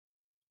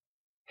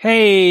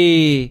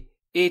Hey,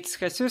 it's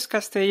Jesus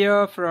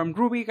Castillo from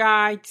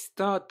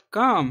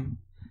rubyguides.com,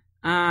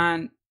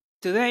 and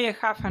today I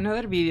have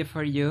another video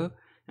for you.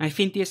 I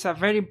think it's a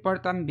very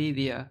important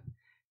video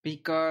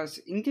because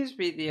in this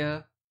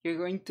video you're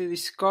going to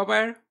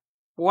discover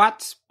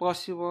what's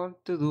possible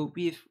to do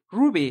with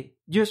Ruby.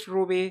 Just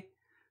Ruby,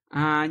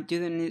 and you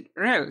don't need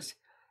Rails.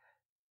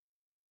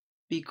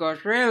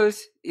 Because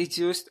Rails is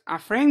just a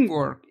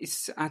framework,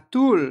 it's a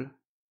tool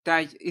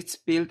that it's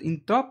built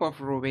in top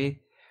of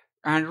Ruby.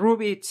 And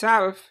Ruby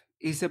itself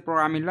is a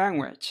programming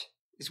language.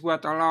 It's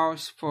what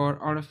allows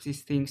for all of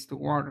these things to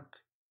work.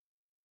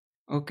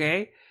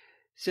 Okay,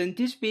 so in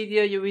this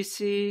video you will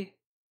see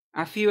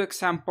a few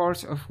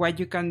examples of what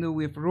you can do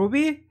with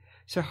Ruby.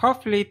 So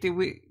hopefully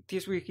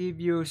this will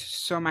give you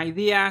some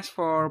ideas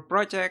for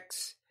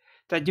projects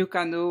that you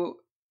can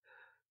do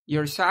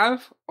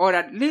yourself, or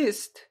at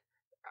least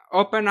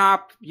open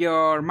up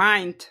your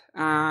mind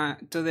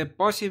to the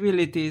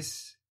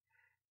possibilities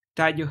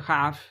that you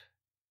have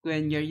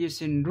when you're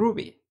using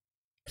Ruby.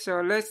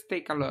 So let's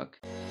take a look.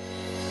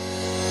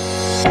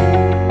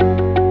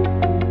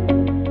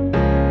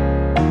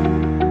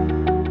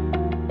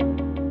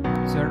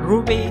 So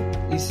Ruby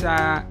is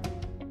a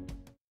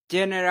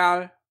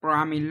general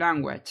programming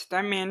language.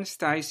 That means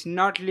that it's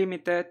not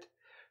limited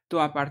to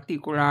a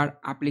particular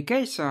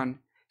application.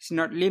 It's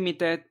not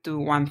limited to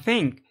one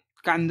thing.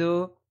 It can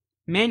do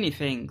many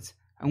things.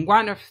 And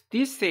one of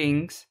these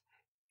things,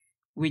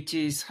 which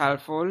is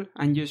helpful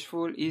and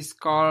useful, is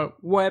called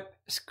web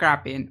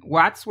scraping.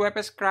 What's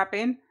web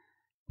scraping?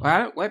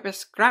 Well, web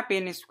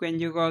scraping is when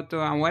you go to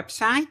a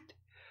website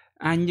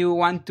and you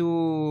want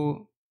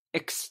to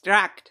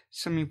extract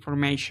some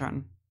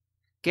information,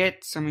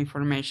 get some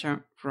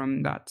information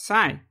from that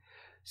site.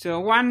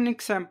 So one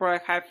example I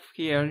have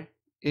here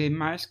in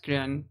my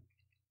screen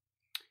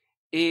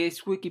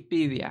is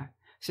Wikipedia.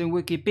 So in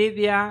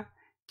Wikipedia,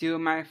 you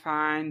might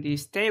find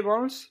these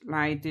tables,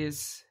 like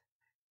these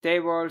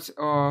tables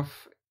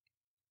of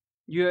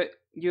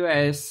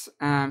US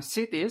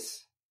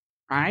cities,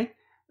 right?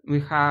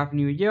 We have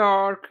New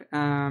York,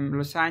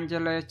 Los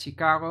Angeles,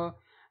 Chicago,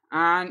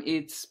 and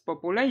its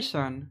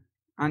population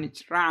and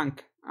its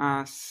rank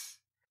as.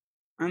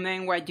 And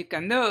then what you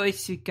can do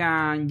is you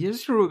can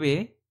use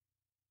Ruby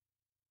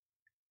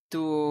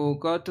to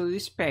go to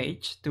this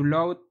page, to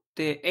load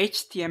the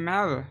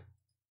HTML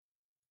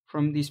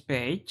from this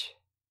page.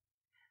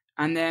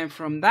 And then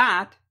from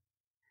that,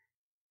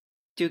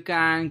 you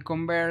can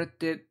convert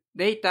the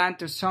data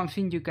into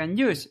something you can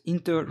use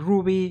into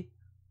Ruby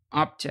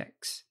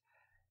objects.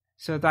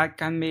 So that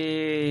can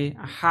be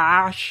a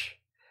hash,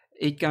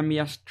 it can be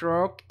a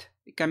struct,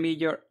 it can be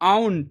your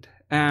own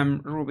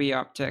Ruby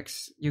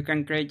objects. You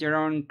can create your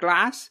own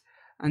class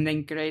and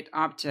then create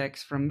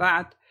objects from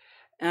that.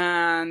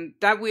 And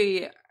that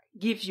will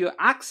give you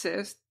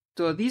access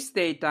to this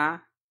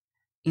data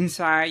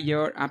inside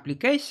your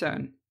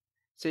application.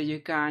 So you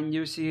can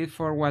use it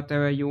for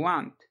whatever you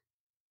want.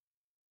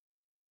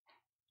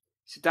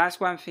 So that's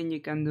one thing you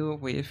can do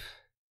with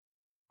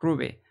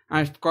Ruby.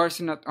 And of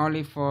course, not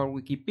only for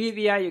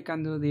Wikipedia, you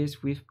can do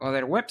this with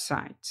other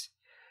websites.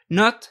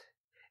 Not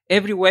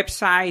every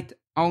website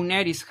owner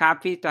is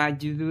happy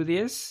that you do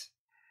this.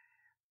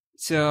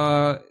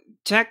 So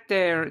check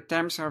their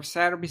terms of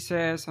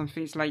services and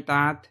things like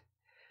that.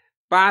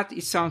 But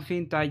it's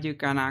something that you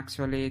can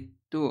actually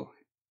do.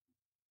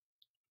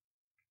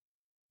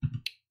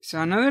 So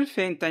another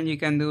thing that you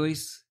can do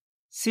is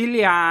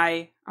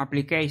CLI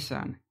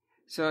application.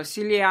 So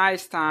CLI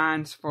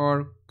stands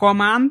for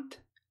Command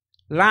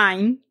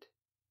Line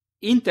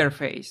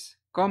Interface.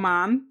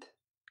 Command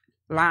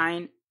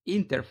Line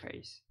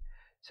Interface.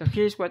 So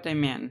here's what I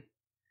mean.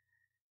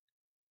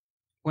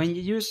 When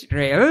you use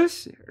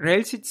Rails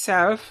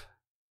itself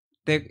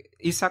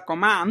is a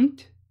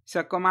command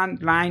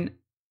line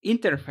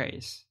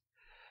interface.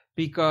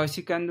 Because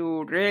you can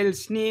do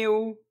Rails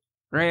new,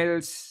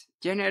 Rails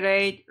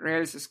generate,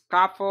 Rails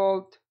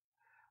scaffold.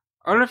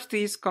 All of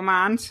these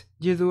commands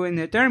you do in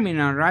the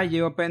terminal, right?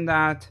 You open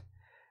that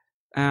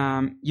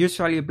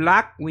usually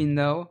black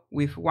window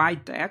with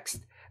white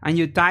text and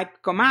you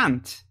type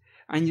commands.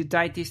 And you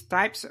type these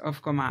types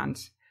of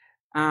commands.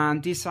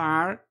 And these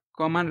are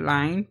command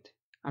line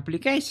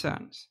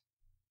applications.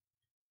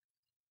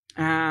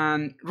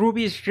 And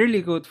Ruby is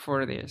really good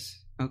for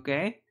this,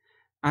 okay?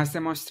 As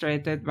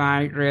demonstrated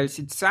by Rails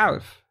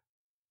itself.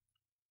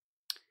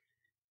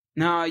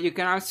 Now you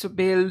can also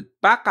build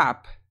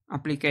backup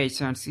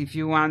applications if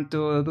you want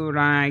to do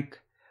like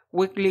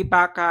weekly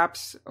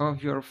backups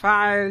of your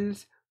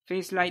files,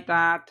 things like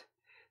that.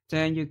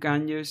 Then you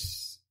can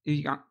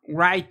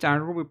write a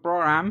Ruby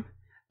program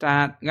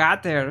that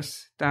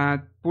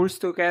pulls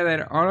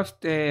together all of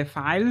the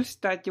files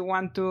that you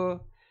want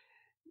to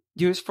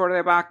use for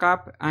the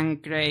backup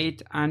and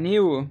create a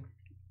new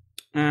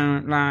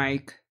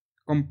like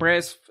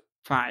compressed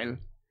file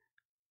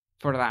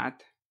for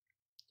that,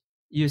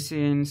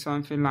 using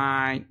something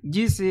like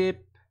gzip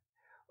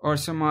or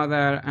some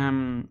other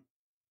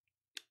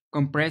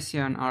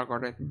compression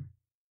algorithm.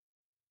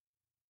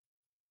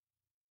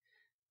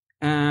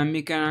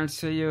 You can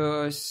also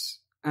use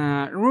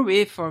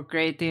Ruby for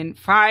creating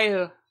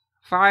file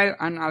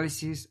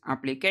analysis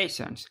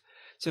applications.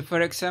 So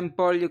for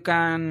example, you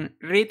can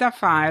read a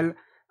file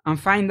and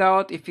find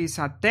out if it's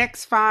a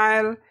text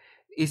file,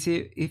 if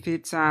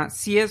it's a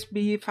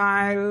CSV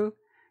file,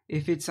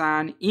 if it's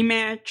an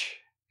image,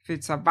 if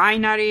it's a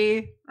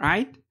binary,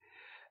 right?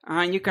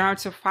 And you can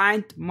also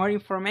find more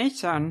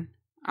information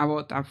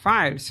about a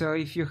file. So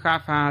if you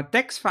have a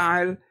text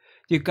file,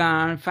 you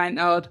can find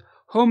out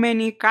how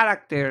many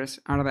characters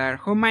are there,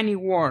 how many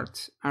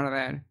words are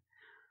there,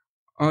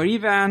 or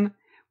even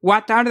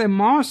what are the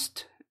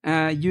most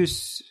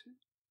used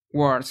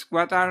words,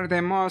 what are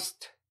the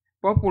most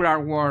popular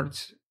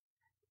words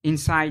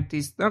inside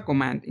this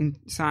document,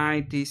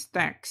 inside this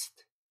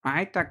text,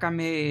 right? That can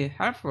be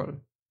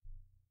helpful.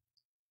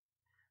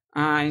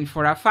 And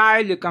for a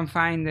file, you can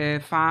find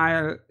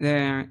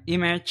the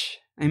image.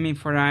 I mean,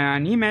 for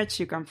an image,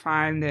 you can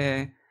find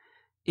the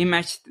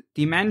image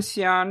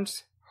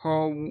dimensions,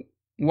 how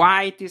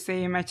wide is the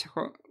image,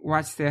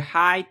 what's the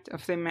height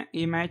of the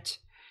image,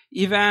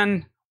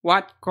 even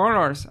what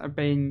colors are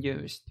being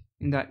used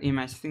in that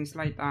image, things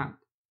like that.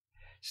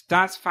 So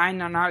that's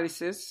file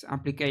analysis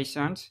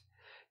applications.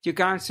 You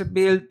can also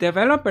build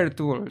developer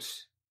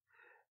tools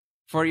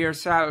for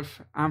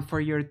yourself and for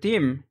your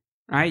team,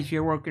 right? If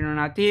you're working on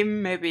a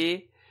team,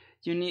 maybe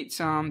you need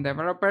some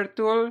developer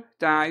tool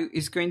that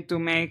is going to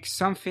make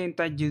something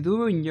that you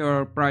do in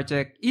your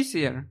project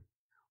easier.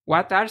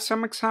 What are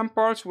some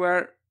examples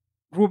where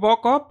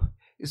Rubocop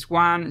is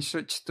one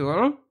such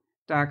tool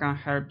that can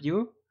help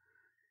you?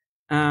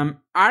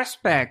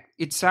 RSpec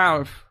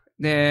itself,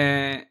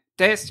 the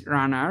test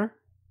runner,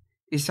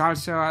 is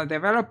also a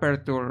developer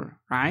tool,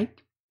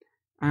 right?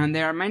 And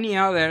there are many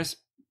others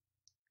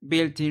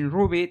built in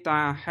Ruby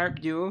that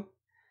help you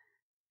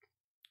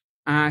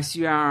as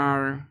you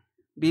are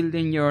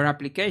building your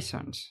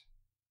applications.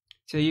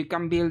 So you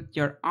can build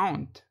your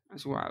own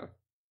as well.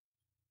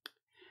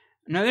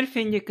 Another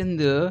thing you can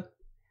do,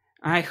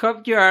 I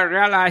hope you are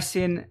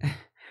realizing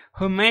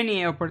how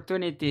many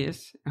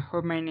opportunities,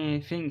 how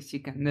many things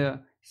you can do.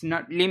 It's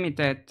not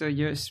limited to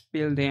just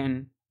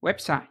building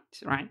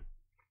websites, right?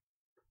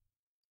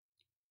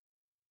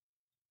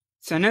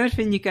 So another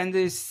thing you can do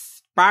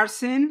is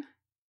parsing,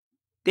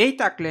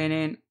 data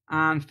cleaning,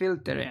 and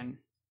filtering,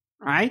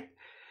 right?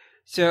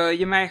 So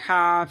you might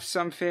have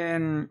some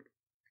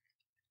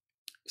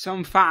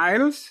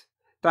files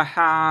that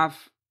have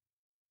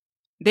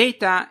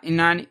data in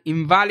an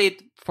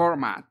invalid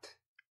format,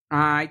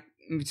 right?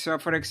 So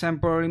for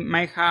example, it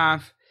might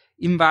have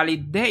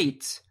invalid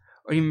dates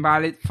or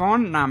invalid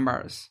phone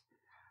numbers.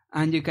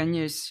 And you can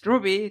use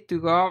Ruby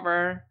to go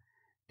over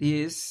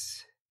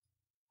these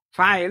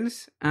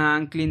files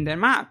and clean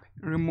them up,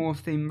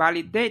 remove the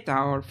invalid data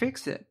or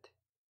fix it.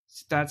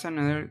 So that's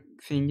another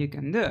thing you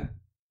can do.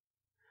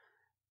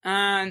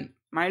 And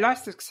my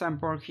last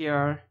example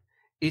here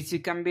is you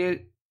can build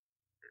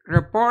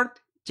report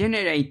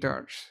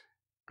generators,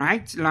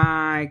 right?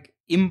 Like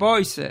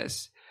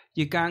invoices.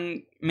 You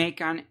can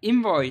make an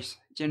invoice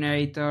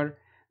generator,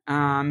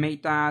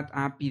 make that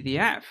a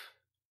PDF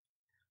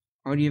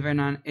or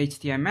even an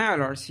HTML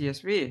or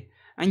CSV.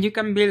 And you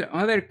can build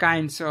other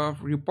kinds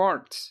of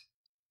reports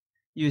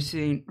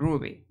using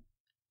Ruby.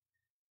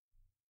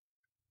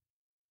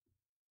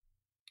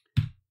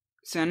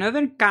 So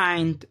another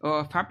kind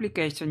of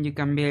application you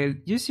can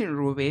build using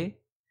Ruby,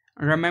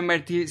 remember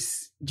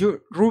this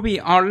Ruby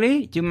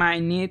only, you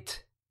might need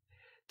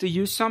to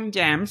use some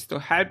gems to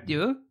help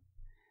you,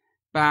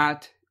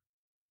 but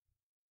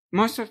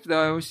most of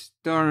those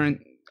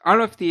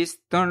all of these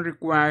don't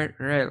require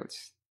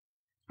Rails,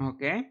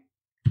 okay?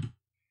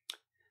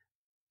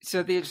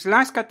 So this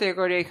last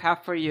category I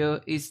have for you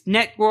is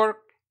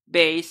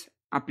network-based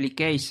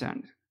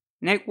applications.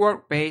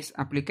 Network-based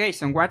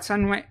application. What's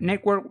a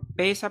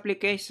network-based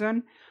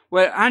application?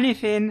 Well,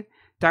 anything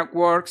that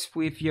works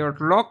with your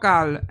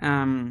local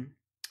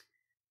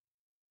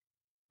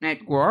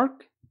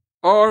network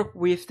or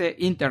with the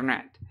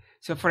internet.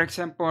 So, for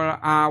example,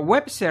 a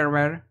web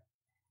server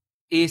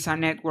is a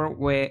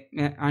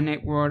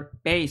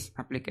network-based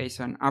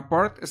application. A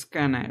port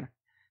scanner,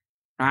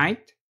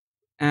 right?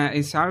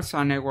 Is also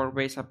a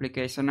network-based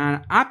application.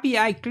 An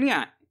API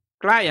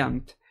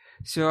client.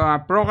 So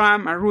a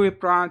Ruby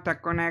program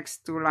that connects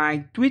to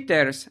like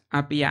Twitter's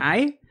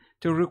API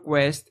to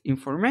request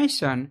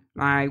information,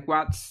 like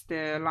what's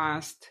the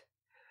last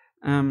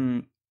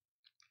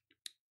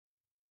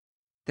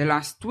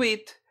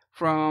tweet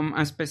from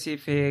a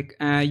specific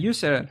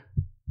user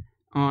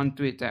on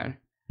Twitter,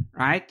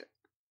 right?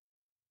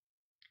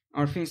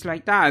 Or things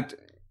like that.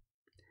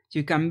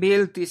 You can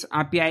build these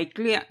API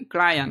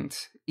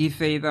clients if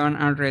they don't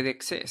already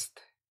exist.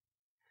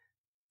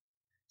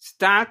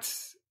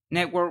 That's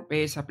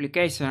network-based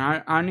application,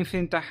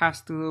 anything that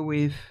has to do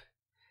with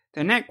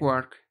the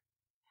network.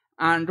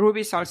 And Ruby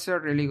is also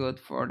really good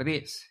for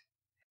this.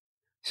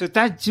 So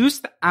that's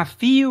just a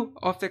few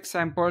of the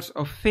examples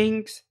of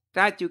things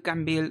that you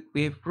can build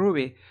with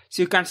Ruby.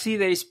 So you can see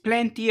there is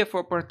plenty of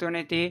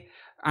opportunity,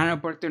 and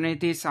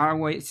opportunity is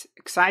always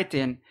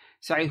exciting.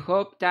 So I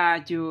hope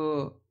that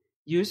you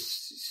use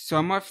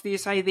some of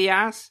these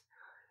ideas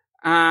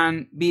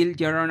and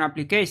build your own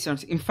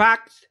applications. In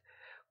fact,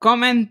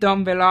 comment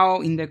down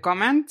below in the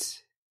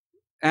comments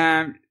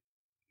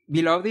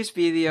below this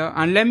video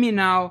and let me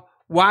know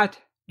what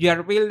you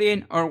are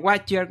building or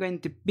what you are going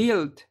to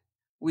build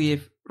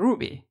with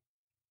Ruby.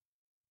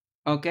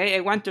 Okay,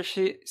 I want to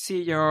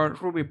see your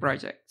Ruby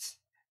projects.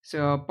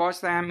 So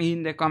post them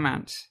in the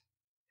comments.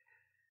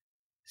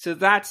 So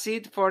that's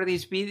it for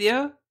this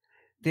video.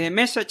 The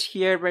message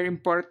here,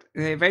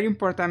 the very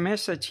important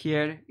message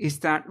here is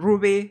that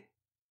Ruby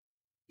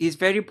is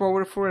very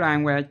powerful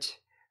language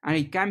and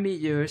it can be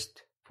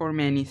used for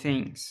many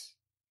things.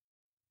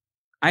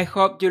 I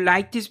hope you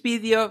liked this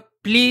video.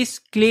 Please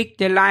click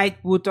the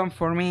like button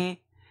for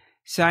me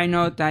so I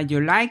know that you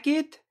like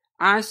it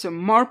and so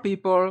more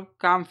people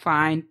can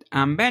find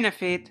and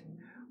benefit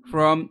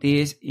from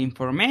this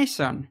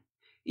information.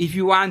 If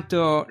you want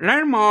to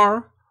learn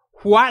more,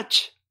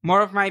 watch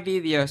more of my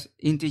videos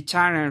in the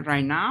channel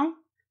right now.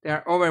 There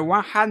are over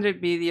 100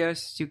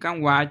 videos you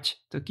can watch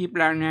to keep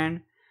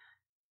learning.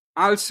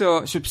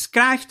 Also,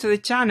 subscribe to the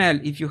channel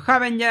if you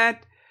haven't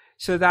yet,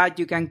 so that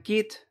you can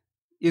keep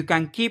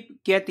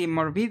getting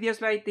more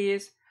videos like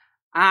this.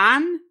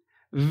 And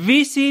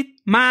visit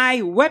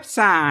my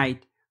website,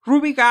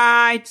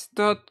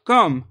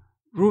 rubyguides.com.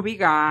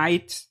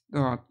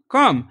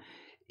 rubyguides.com.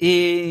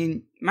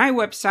 In my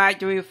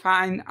website, you will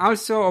find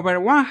also over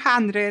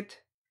 100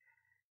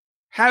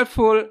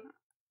 helpful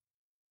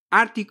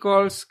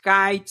articles,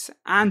 guides,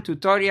 and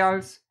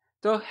tutorials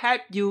to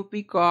help you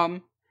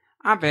become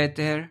a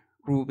better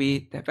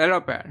Ruby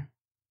developer.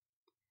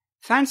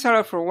 Thanks a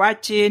lot for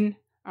watching.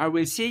 I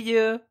will see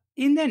you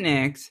in the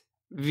next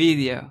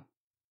video.